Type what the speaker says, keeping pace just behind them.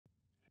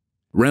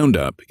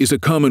Roundup is a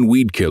common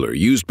weed killer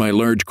used by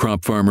large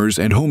crop farmers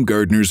and home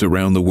gardeners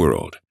around the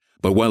world.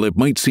 But while it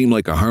might seem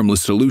like a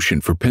harmless solution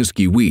for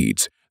pesky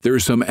weeds, there are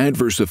some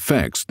adverse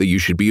effects that you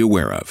should be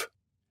aware of.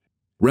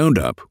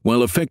 Roundup,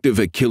 while effective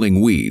at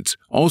killing weeds,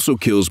 also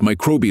kills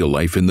microbial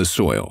life in the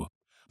soil.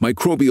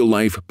 Microbial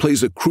life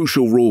plays a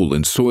crucial role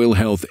in soil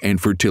health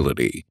and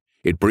fertility.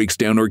 It breaks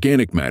down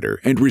organic matter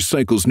and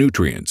recycles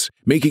nutrients,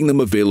 making them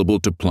available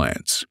to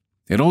plants.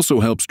 It also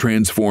helps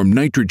transform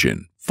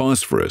nitrogen,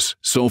 phosphorus,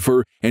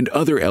 sulfur, and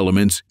other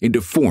elements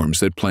into forms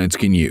that plants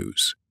can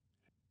use.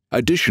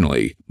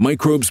 Additionally,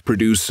 microbes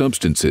produce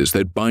substances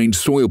that bind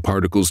soil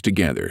particles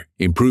together,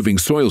 improving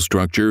soil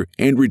structure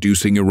and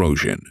reducing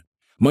erosion.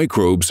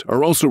 Microbes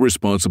are also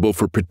responsible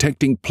for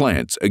protecting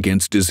plants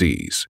against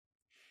disease.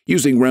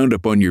 Using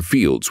Roundup on your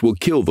fields will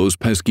kill those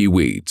pesky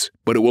weeds,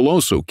 but it will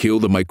also kill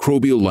the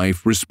microbial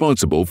life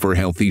responsible for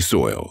healthy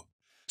soil.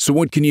 So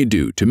what can you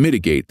do to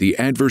mitigate the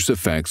adverse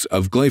effects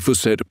of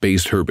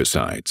glyphosate-based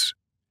herbicides?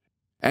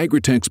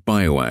 Agritech's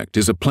BioAct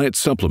is a plant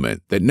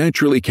supplement that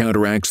naturally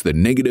counteracts the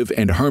negative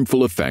and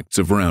harmful effects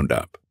of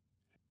Roundup.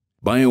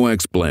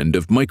 BioAct's blend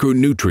of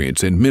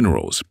micronutrients and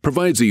minerals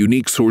provides a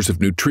unique source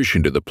of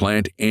nutrition to the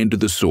plant and to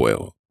the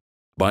soil.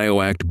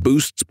 BioAct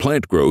boosts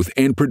plant growth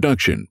and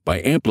production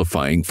by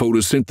amplifying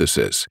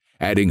photosynthesis,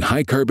 adding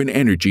high-carbon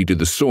energy to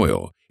the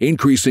soil,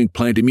 increasing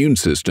plant immune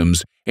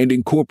systems, and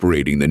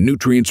incorporating the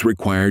nutrients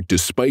required to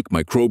spike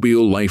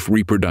microbial life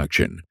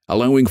reproduction,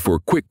 allowing for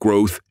quick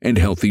growth and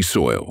healthy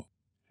soil.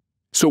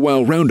 So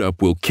while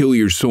Roundup will kill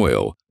your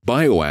soil,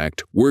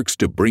 BioAct works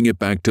to bring it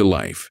back to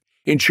life,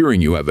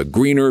 ensuring you have a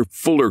greener,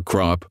 fuller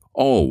crop,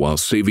 all while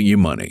saving you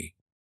money.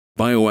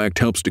 BioAct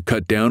helps to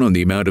cut down on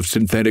the amount of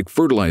synthetic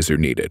fertilizer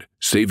needed,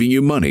 saving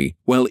you money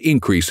while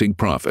increasing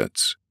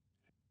profits.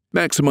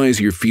 Maximize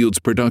your field's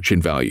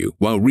production value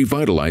while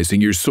revitalizing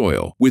your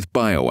soil with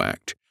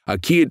BioAct, a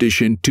key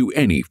addition to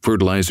any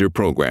fertilizer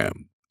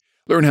program.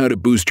 Learn how to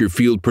boost your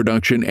field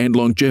production and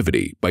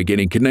longevity by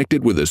getting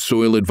connected with a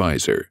soil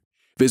advisor.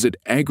 Visit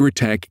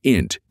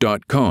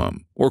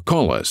agritechint.com or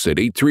call us at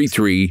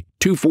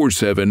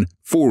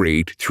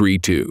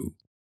 833-247-4832.